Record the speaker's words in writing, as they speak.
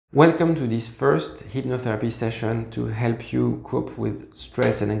Welcome to this first hypnotherapy session to help you cope with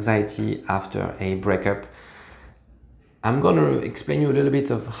stress and anxiety after a breakup. I'm going to explain you a little bit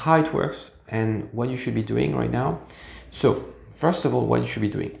of how it works and what you should be doing right now. So, first of all, what you should be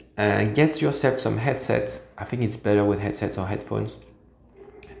doing. Get yourself some headsets. I think it's better with headsets or headphones.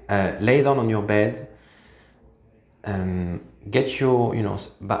 Lay down on your bed. Get your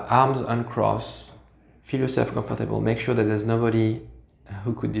arms uncrossed. Feel yourself comfortable. Make sure that there's nobody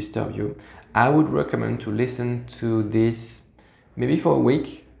who could disturb you. I would recommend to listen to this maybe for a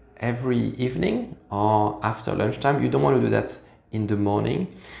week, every evening or after lunchtime. You don't want to do that in the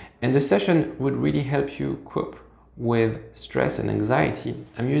morning. And the session would really help you cope with stress and anxiety.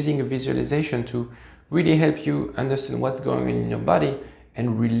 I'm using a visualization to really help you understand what's going on in your body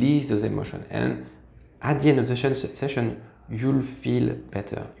and release those emotions. And at the end of the session, you'll feel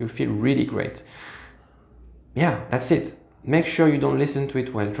better. You'll feel really great. Yeah, that's it. Make sure you don't listen to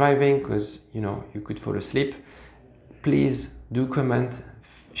it while driving because you could fall asleep. Please do comment,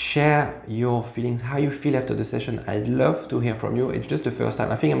 share your feelings, how you feel after the session. I'd love to hear from you. It's just the first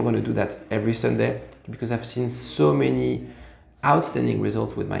time. I think I'm going to do that every Sunday because I've seen so many outstanding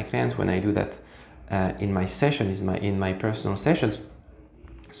results with my clients when I do that in my sessions, in my personal sessions.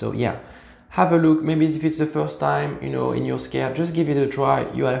 So yeah, have a look. Maybe if it's the first time, and you're scared, just give it a try.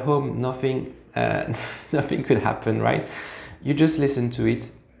 You're at home, nothing could happen, right? You just listen to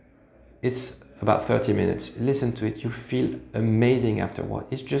it. It's about 30 minutes. Listen to it. You feel amazing afterward.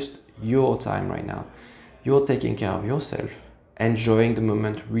 It's just your time right now. You're taking care of yourself, enjoying the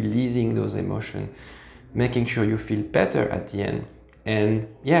moment, releasing those emotions, making sure you feel better at the end. And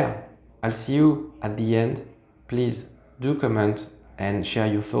yeah, I'll see you at the end. Please do comment and share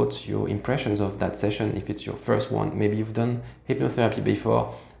your thoughts, your impressions of that session if it's your first one. Maybe you've done hypnotherapy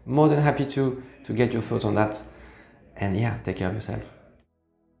before. More than happy to get your thoughts on that. And yeah, take care of yourself.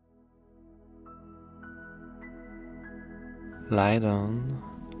 Lie down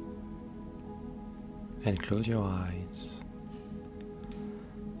and close your eyes.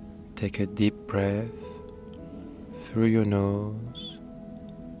 Take a deep breath through your nose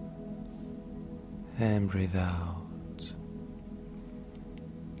and breathe out.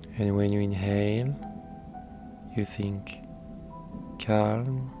 And when you inhale, you think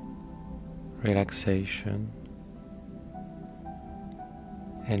calm, relaxation.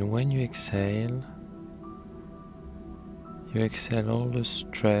 And when you exhale all the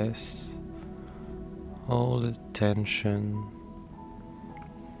stress, all the tension.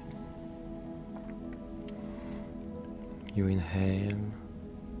 You inhale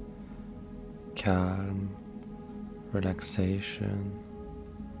calm, relaxation.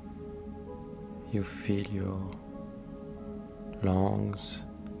 You feel your lungs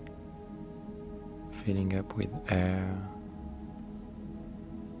filling up with air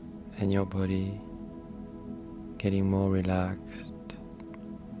and your body getting more relaxed.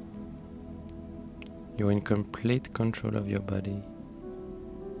 You're in complete control of your body.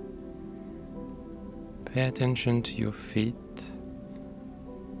 Pay attention to your feet.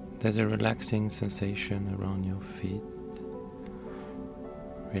 There's a relaxing sensation around your feet.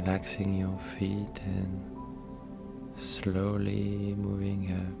 Relaxing your feet and slowly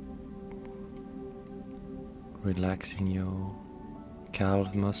moving up. Relaxing your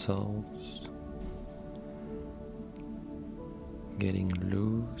calf muscles. Getting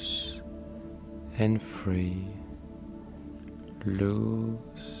loose and free.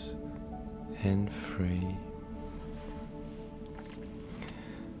 Loose and free.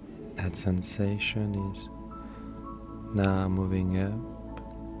 That sensation is now moving up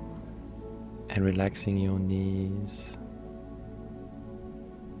and relaxing your knees,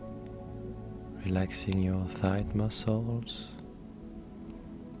 relaxing your thigh muscles,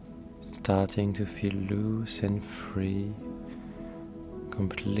 starting to feel loose and free,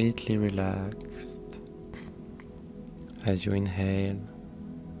 completely relaxed. As you inhale,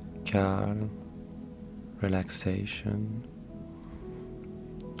 calm, relaxation,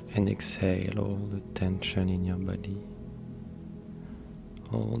 and exhale all the tension in your body,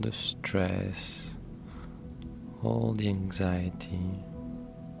 all the stress, all the anxiety.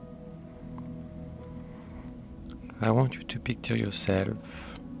 I want you to picture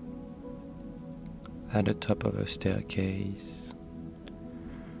yourself at the top of a staircase.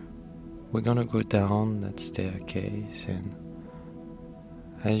 We're gonna go down that staircase, and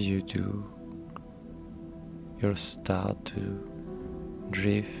as you do, you'll start to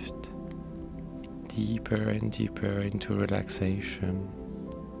drift deeper and deeper into relaxation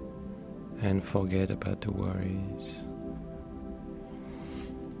and forget about the worries.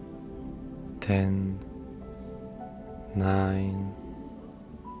 10, 9,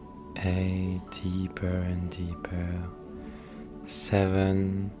 8, deeper and deeper.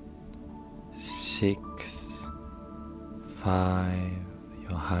 7, 6, 5,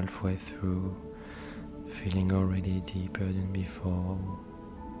 you're halfway through, feeling already deeper than before.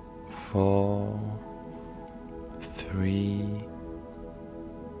 4, 3,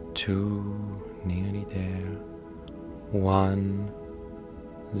 2, nearly there. 1,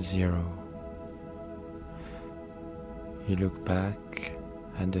 0. You look back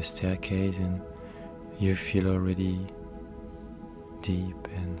at the staircase and you feel already deep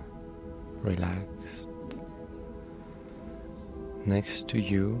and relaxed. Next to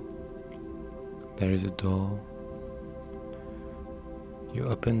you there is a door. You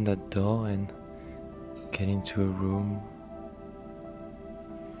open that door and get into a room.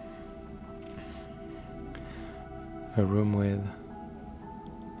 A room with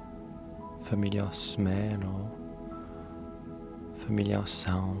familiar smell or familiar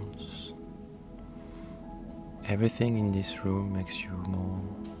sounds. Everything in this room makes you more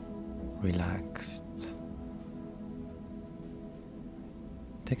relaxed.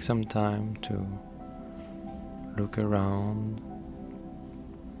 Take some time to look around,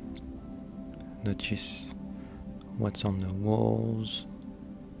 notice what's on the walls,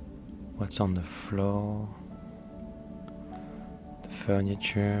 what's on the floor, the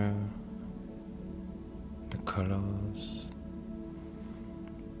furniture, the colors.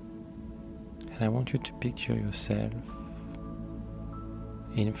 And I want you to picture yourself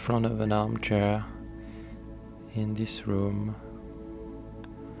in front of an armchair in this room,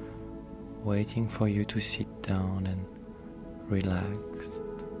 waiting for you to sit down and relax.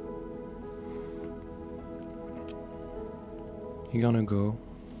 You're gonna go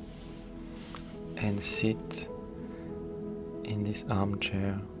and sit in this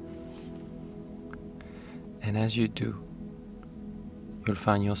armchair, and as you do, you'll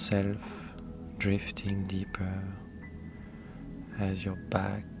find yourself drifting deeper as your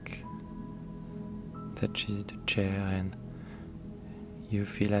back touches the chair and you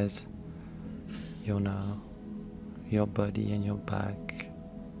feel as your body and your back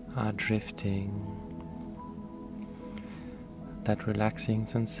are drifting. That relaxing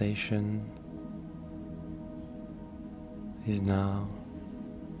sensation is now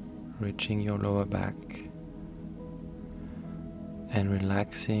reaching your lower back and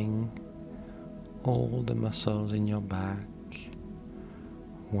relaxing all the muscles in your back,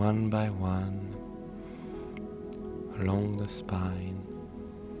 one by one, along the spine.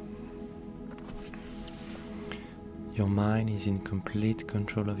 Your mind is in complete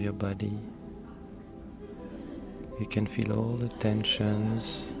control of your body. You can feel all the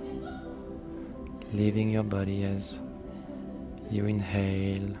tensions leaving your body as you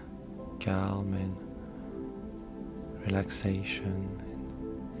inhale calm and relaxation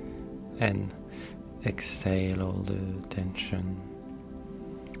and exhale all the tension,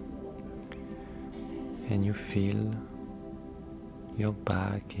 and you feel your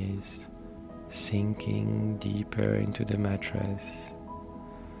back is sinking deeper into the mattress,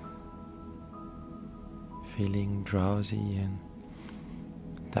 feeling drowsy, and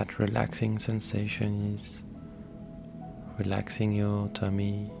that relaxing sensation is relaxing your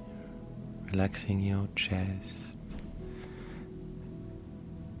tummy, relaxing your chest,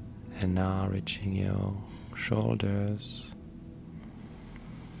 and now reaching your shoulders,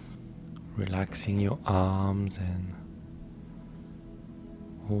 relaxing your arms and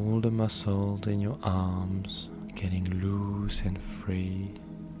all the muscles in your arms getting loose and free.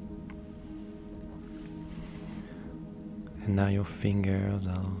 And now your fingers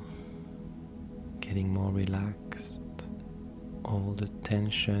are getting more relaxed. All the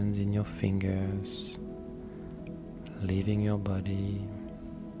tensions in your fingers leaving your body.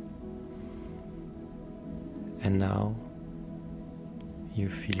 And now you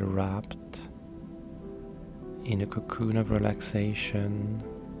feel wrapped in a cocoon of relaxation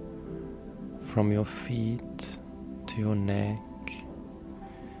from your feet to your neck.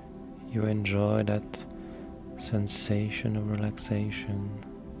 You enjoy that sensation of relaxation,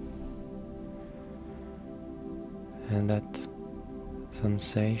 and that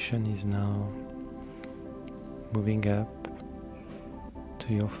sensation is now moving up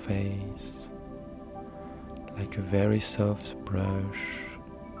to your face like a very soft brush,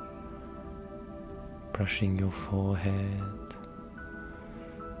 brushing your forehead,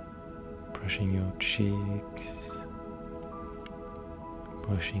 brushing your cheeks,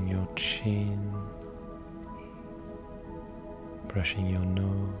 brushing your chin, brushing your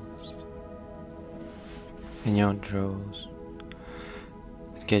nose and your jaws.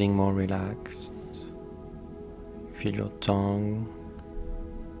 It's getting more relaxed. You feel your tongue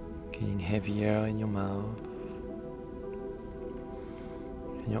feeling heavier in your mouth,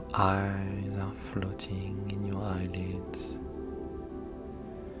 and your eyes are floating in your eyelids.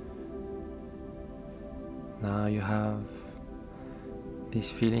 Now you have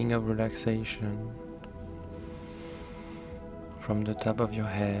this feeling of relaxation from the top of your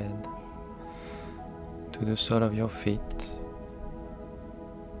head to the sole of your feet.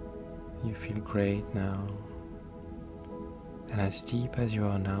 You feel great now, and as deep as you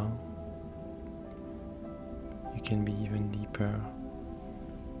are now, you can be even deeper.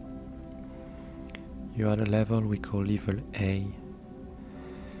 You are at a level we call level A,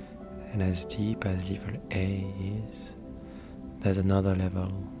 and as deep as level A is, there's another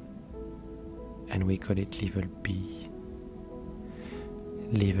level, and we call it level B.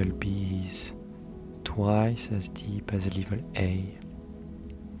 Level B is twice as deep as level A,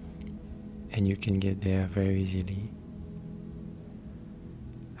 and you can get there very easily.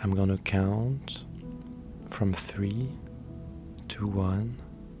 I'm gonna count from 3 to 1,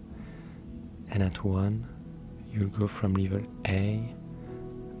 and at 1 you'll go from level A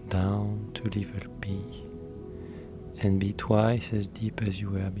down to level B and be twice as deep as you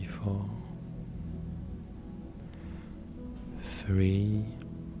were before. 3,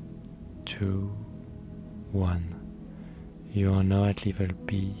 2, 1. You are now at level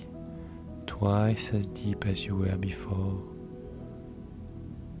B, twice as deep as you were before.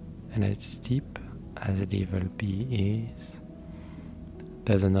 And as deep as level B is,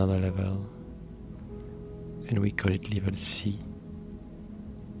 there's another level, and we call it level C.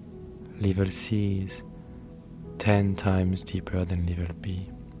 Level C is 10 times deeper than level B,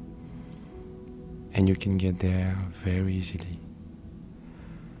 and you can get there very easily.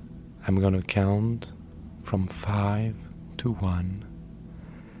 I'm gonna count from 5 to 1,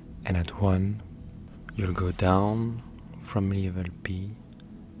 and at 1 you'll go down from level B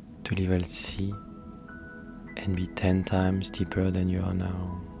to level C and be 10 times deeper than you are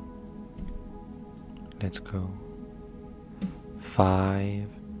now. Let's go. 5,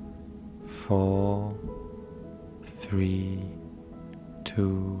 4, 3, 2,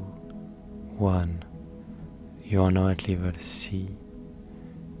 1. You are now at level C,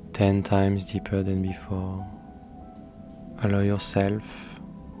 10 times deeper than before. Allow yourself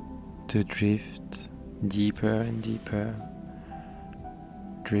to drift deeper and deeper,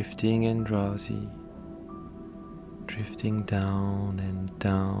 drifting and drowsy, drifting down and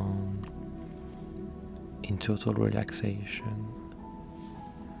down in total relaxation.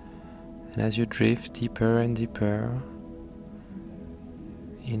 And as you drift deeper and deeper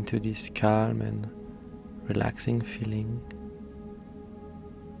into this calm and relaxing feeling,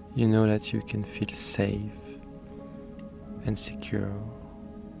 you know that you can feel safe and secure.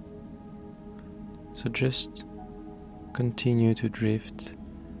 So just continue to drift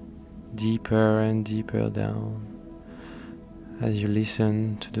deeper and deeper down as you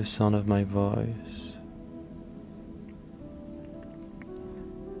listen to the sound of my voice.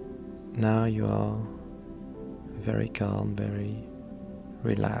 Now you are very calm, very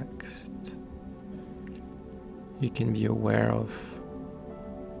relaxed. You can be aware of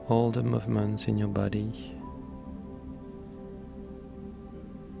all the movements in your body.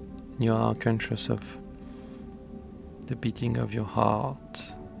 You are conscious of the beating of your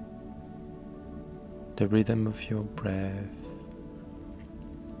heart, the rhythm of your breath,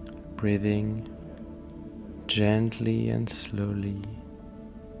 breathing gently and slowly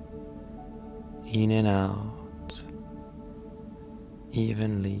in and out,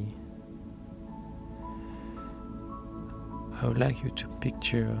 evenly. I would like you to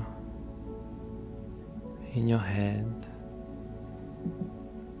picture in your head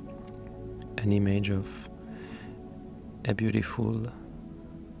an image of a beautiful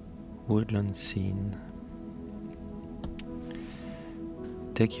woodland scene.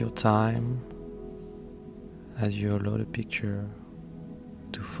 Take your time as you allow the picture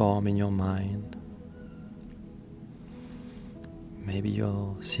to form in your mind. Maybe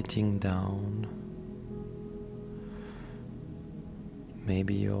you're sitting down,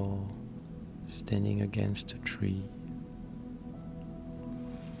 maybe you're standing against a tree.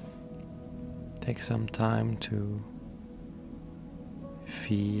 Take some time to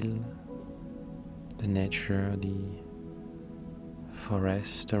feel the nature, the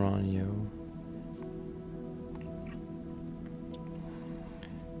forest around you.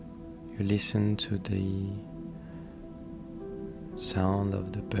 You listen to the sound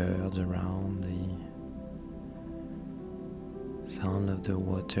of the birds around, the sound of the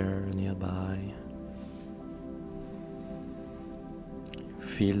water nearby. You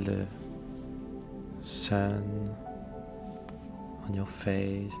feel the sun on your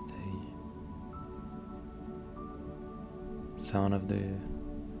face, the sound of the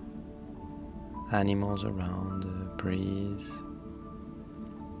animals around, the breeze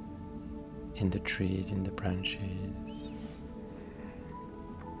in the trees, in the branches.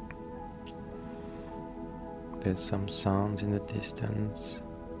 There's some sounds in the distance,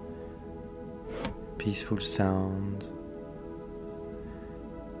 peaceful sound,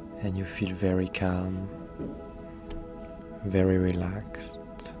 and you feel very calm, very relaxed.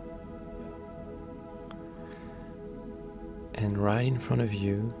 And right in front of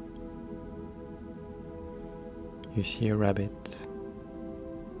you, you see a rabbit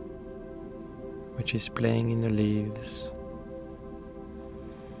which is playing in the leaves.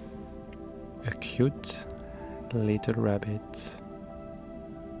 A cute little rabbit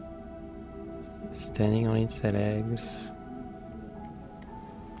standing on its legs.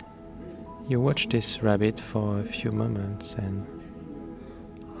 You watch this rabbit for a few moments and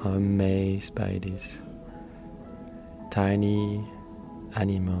are amazed by this tiny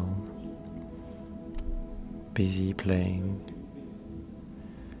animal busy playing.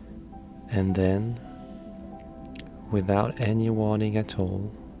 And then, without any warning at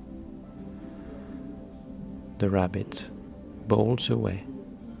all, the rabbit bolts away,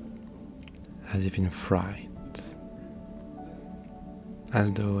 as if in fright,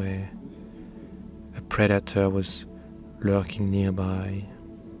 as though a predator was lurking nearby,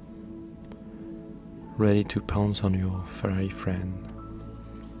 ready to pounce on your furry friend.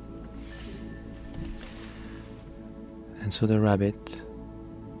 And so the rabbit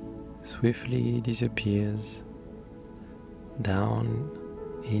swiftly disappears down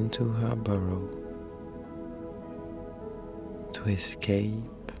into her burrow to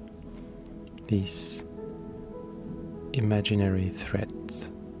escape this imaginary threat,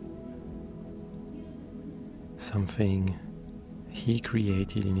 something he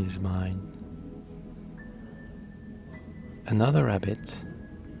created in his mind. Another rabbit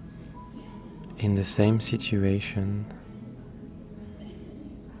in the same situation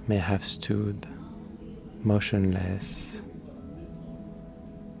may have stood motionless,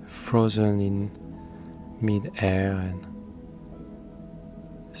 frozen in mid-air, and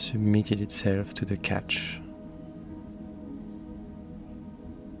submitted itself to the catch.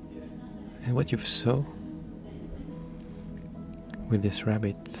 And what you saw with this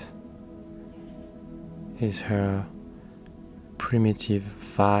rabbit is her primitive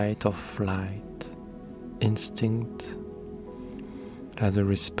fight or flight instinct as a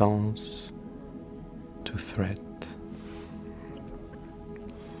response to threat.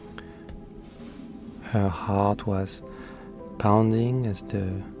 Her heart was pounding as the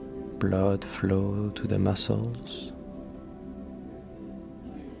blood flowed to the muscles,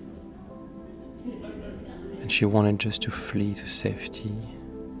 and she wanted just to flee to safety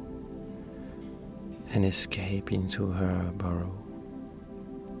and escape into her burrow.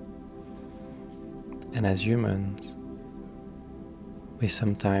 And as humans, we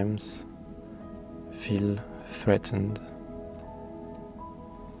sometimes feel threatened,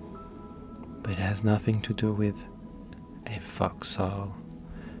 but it has nothing to do with a fox or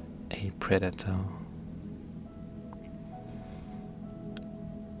a predator.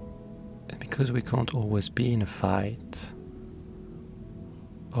 And because we can't always be in a fight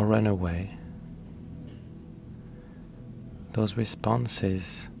or run away, those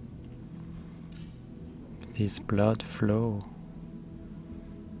responses, this blood flow,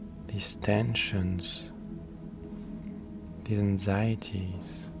 these tensions, these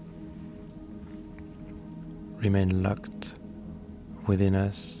anxieties remain locked within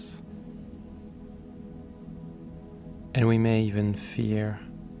us, and we may even fear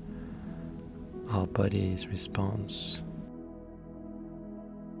our body's response,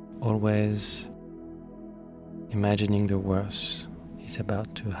 always imagining the worst is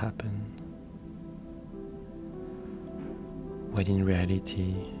about to happen, when in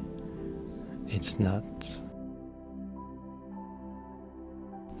reality it's not.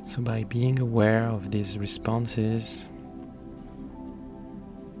 So by being aware of these responses,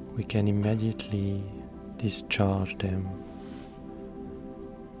 we can immediately discharge them,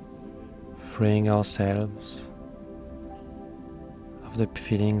 freeing ourselves of the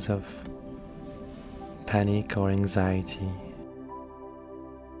feelings of panic or anxiety.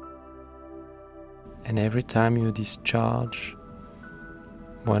 And every time you discharge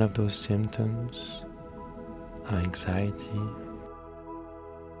one of those symptoms of anxiety,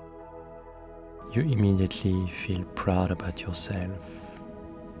 you immediately feel proud about yourself,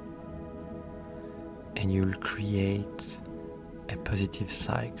 and you'll create a positive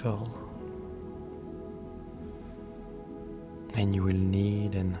cycle, and you will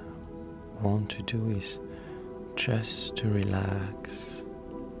need and want to do is just to relax.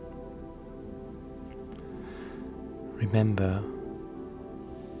 Remember,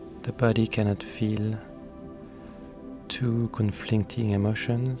 the body cannot feel two conflicting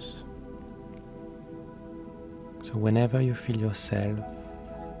emotions. So whenever you feel yourself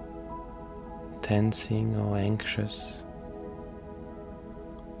tensing or anxious,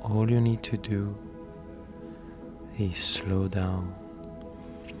 all you need to do is slow down,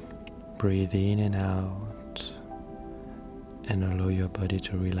 breathe in and out, and allow your body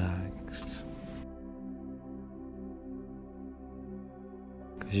to relax.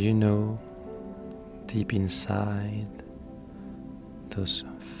 Because you know, deep inside, those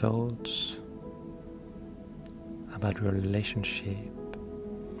thoughts about your relationship,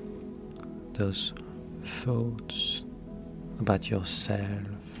 those thoughts about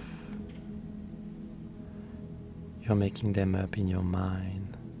yourself, you're making them up in your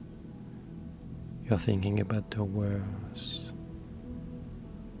mind. You're thinking about the worst.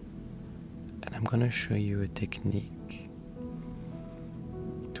 And I'm gonna show you a technique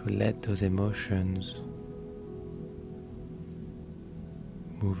to let those emotions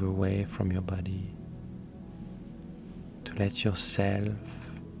move away from your body, to let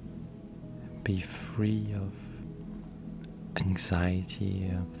yourself be free of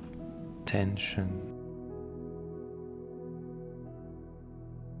anxiety, of tension.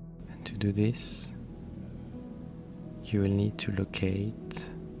 And to do this, you will need to locate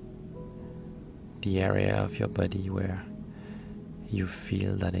the area of your body where you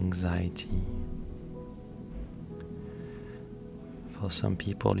feel that anxiety. For some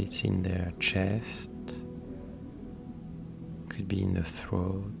people it's in their chest, could be in the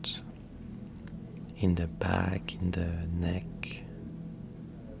throat, in the back, in the neck,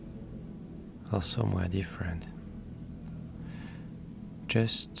 or somewhere different.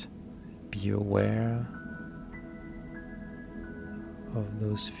 Just be aware of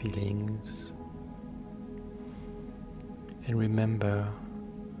those feelings, and remember,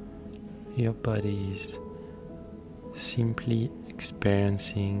 your body is simply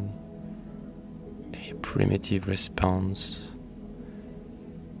experiencing a primitive response.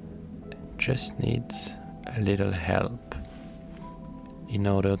 It just needs a little help in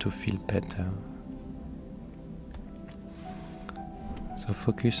order to feel better. So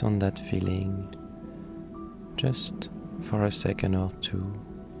focus on that feeling just for a second or two,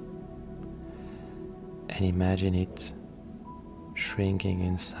 and imagine it shrinking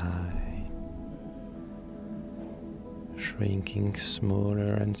inside, shrinking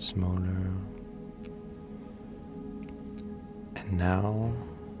smaller and smaller. And now,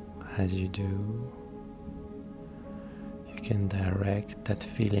 as you do, you can direct that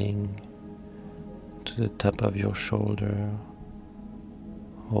feeling to the top of your shoulder,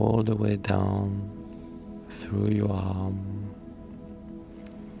 all the way down through your arm.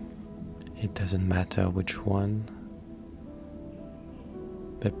 It doesn't matter which one,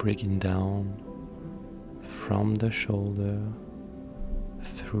 but breaking down from the shoulder,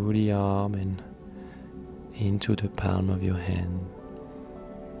 through the arm and into the palm of your hand.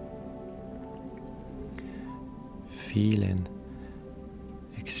 Feel and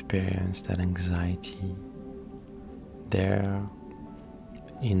experience that anxiety there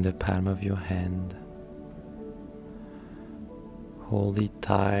in the palm of your hand. Hold it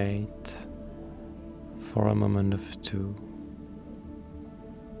tight for a moment of two.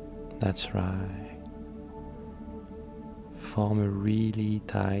 That's right. Form a really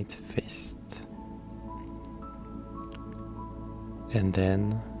tight fist. And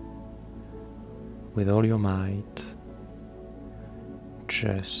then, with all your might,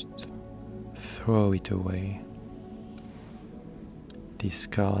 just throw it away.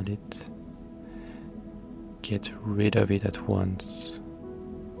 Discard it. Get rid of it at once.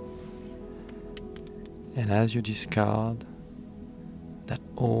 And as you discard that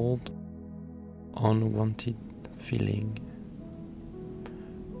old, unwanted feeling,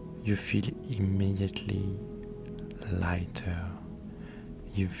 you feel immediately lighter.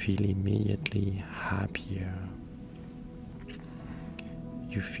 You feel immediately happier.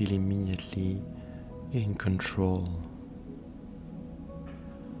 You feel immediately in control.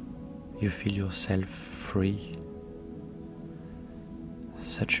 You feel yourself free.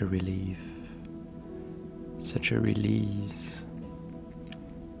 Such a relief, such a release.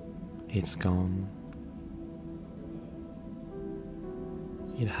 It's gone.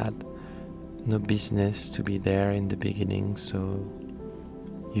 It had no business to be there in the beginning, so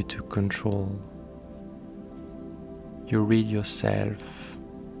you took control. You rid yourself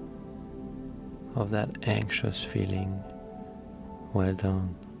of that anxious feeling. Well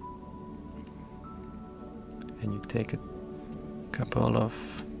done. and you take a couple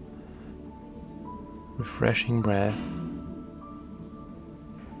of refreshing breaths,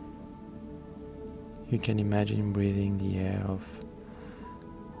 you can imagine breathing the air of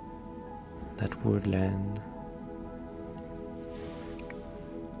that woodland,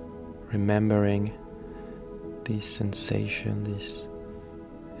 remembering this sensation, this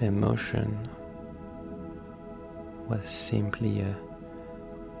emotion was simply an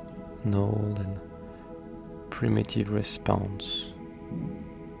old and primitive response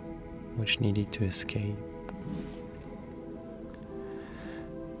which needed to escape.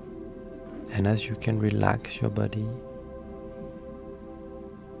 And as you can relax your body,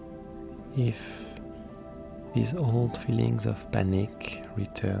 if these old feelings of panic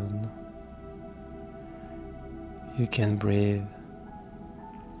return, you can breathe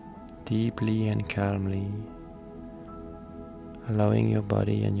deeply and calmly, allowing your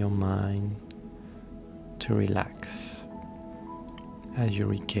body and your mind to relax as you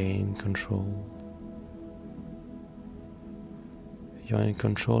regain control. You're in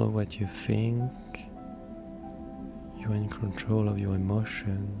control of what you think, you're in control of your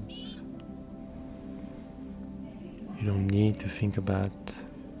emotions. You don't need to think about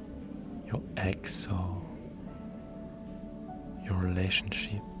your ex or your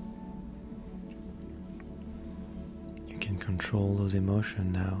relationship. You can control those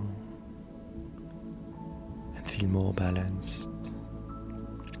emotions now and feel more balanced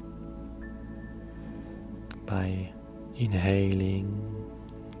by inhaling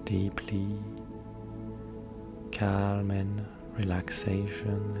deeply, calm and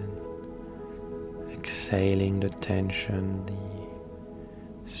relaxation, and exhaling the tension,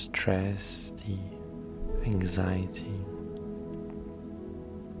 the stress, the anxiety.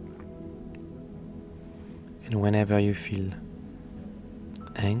 And whenever you feel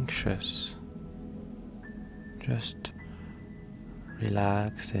anxious, just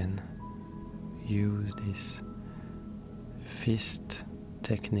relax and use this fist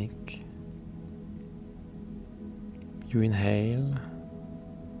technique. You inhale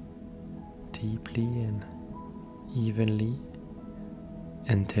deeply and evenly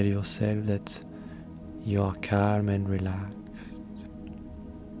and tell yourself that you are calm and relaxed,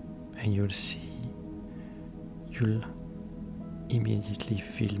 and you'll see you'll immediately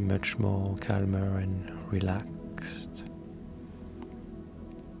feel much more calmer and relaxed.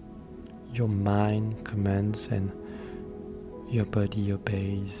 Your mind commands and your body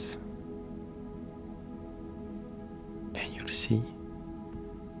obeys, and you'll see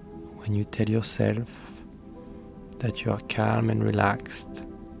when you tell yourself that you are calm and relaxed,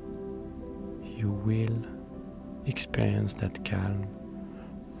 you will experience that calm,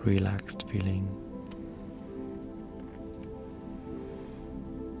 relaxed feeling.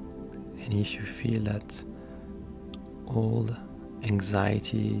 And if you feel that old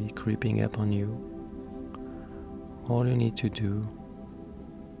anxiety creeping up on you, all you need to do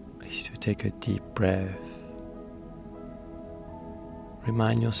is to take a deep breath.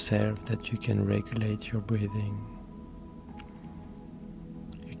 Remind yourself that you can regulate your breathing.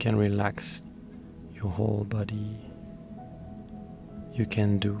 You can relax your whole body. You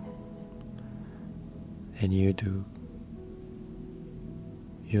can do, and you do.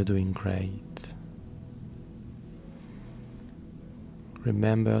 You're doing great.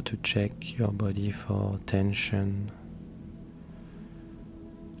 Remember to check your body for tension.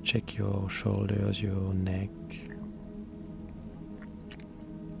 Check your shoulders, your neck,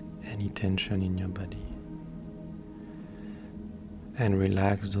 any tension in your body. And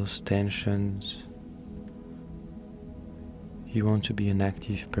relax those tensions. You want to be an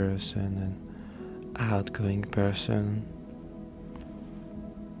active person, an outgoing person.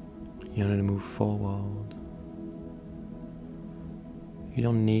 You want to move forward. You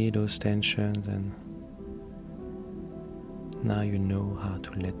don't need those tensions, and now you know how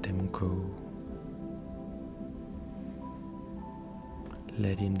to let them go.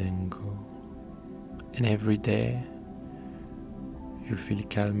 Letting them go. And every day you'll feel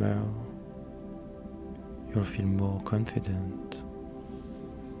calmer, you'll feel more confident.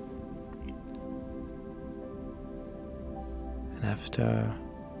 And after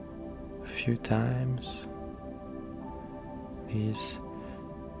a few times, these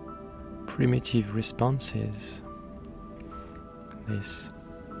primitive responses, this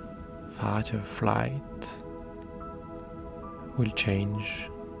fight or flight, will change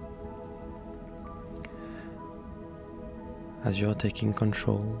as you're taking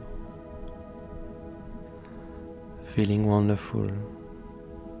control, feeling wonderful,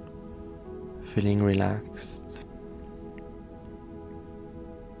 feeling relaxed,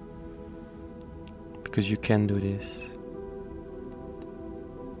 because you can do this.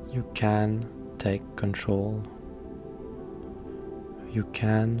 You can take control. You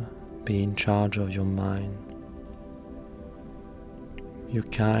can be in charge of your mind. You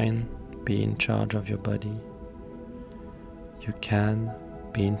can be in charge of your body. You can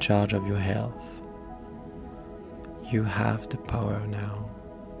be in charge of your health. You have the power now.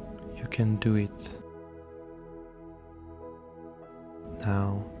 You can do it.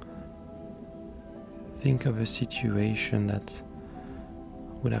 Now, think of a situation that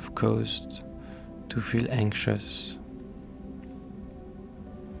would have caused to feel anxious.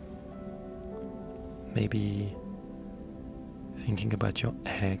 Maybe thinking about your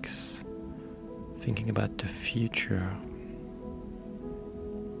ex, thinking about the future.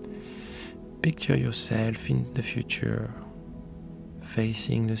 Picture yourself in the future,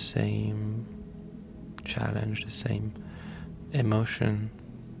 facing the same challenge, the same emotion.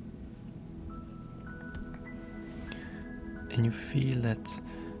 And you feel that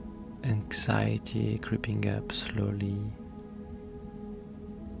anxiety creeping up slowly.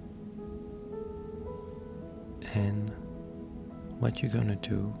 And what you're gonna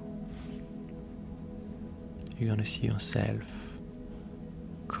do, you're gonna see yourself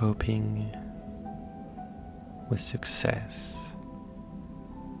coping with success,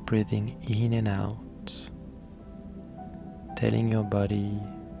 breathing in and out, telling your body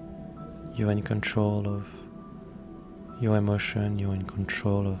you're in control of your emotion, you're in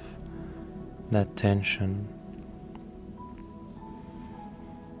control of that tension.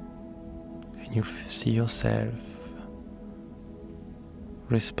 And you see yourself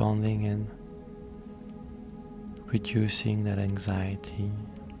responding and reducing that anxiety.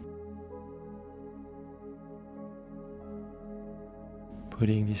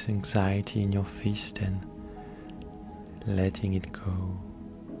 Putting this anxiety in your fist and letting it go.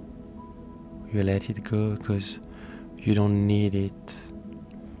 You let it go because you don't need it.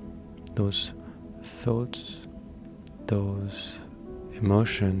 Those thoughts, those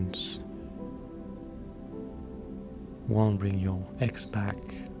emotions won't bring your ex back.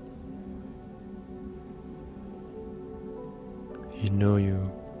 You know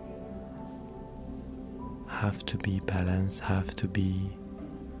you have to be balanced, have to be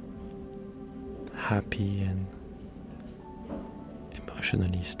happy and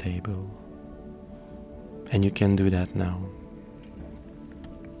emotionally stable. And you can do that now.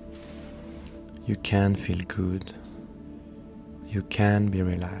 You can feel good. You can be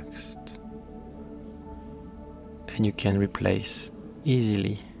relaxed. And you can replace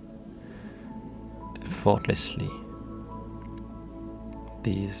easily, effortlessly,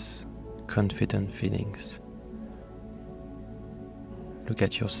 these confident feelings. Look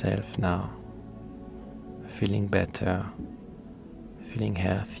at yourself now, feeling better, feeling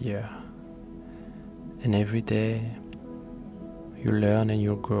healthier. And every day you learn and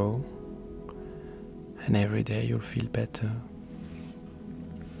you grow, and every day you'll feel better.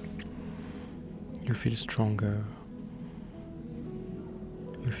 You'll feel stronger.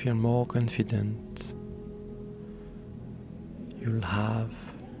 You'll feel more confident. You'll have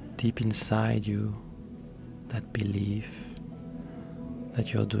deep inside you that belief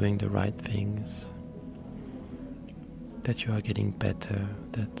that you're doing the right things, that you are getting better,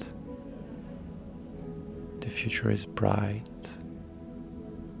 that the future is bright.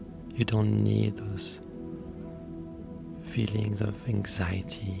 You don't need those feelings of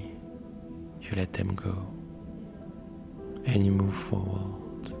anxiety. You let them go and you move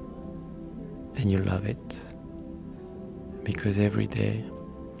forward and you love it, because every day,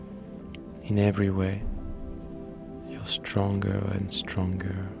 in every way, you're stronger and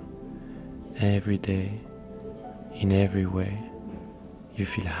stronger. Every day, in every way, you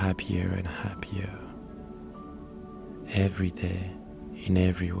feel happier and happier. Every day, in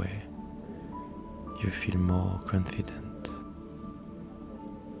every way, you feel more confident.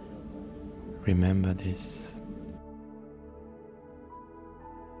 Remember this.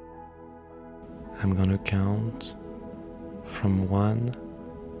 I'm gonna count from 1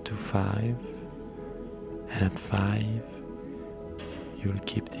 to 5, and at 5 you'll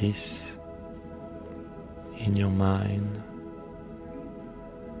keep this in your mind,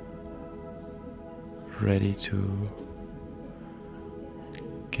 ready to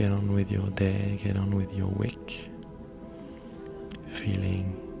get on with your day, get on with your week,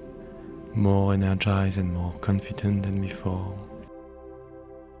 feeling more energized and more confident than before.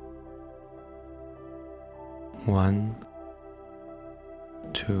 1,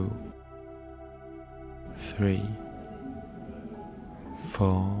 2, 3,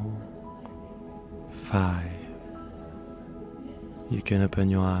 4, 5. You can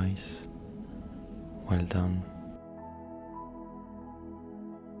open your eyes Well done.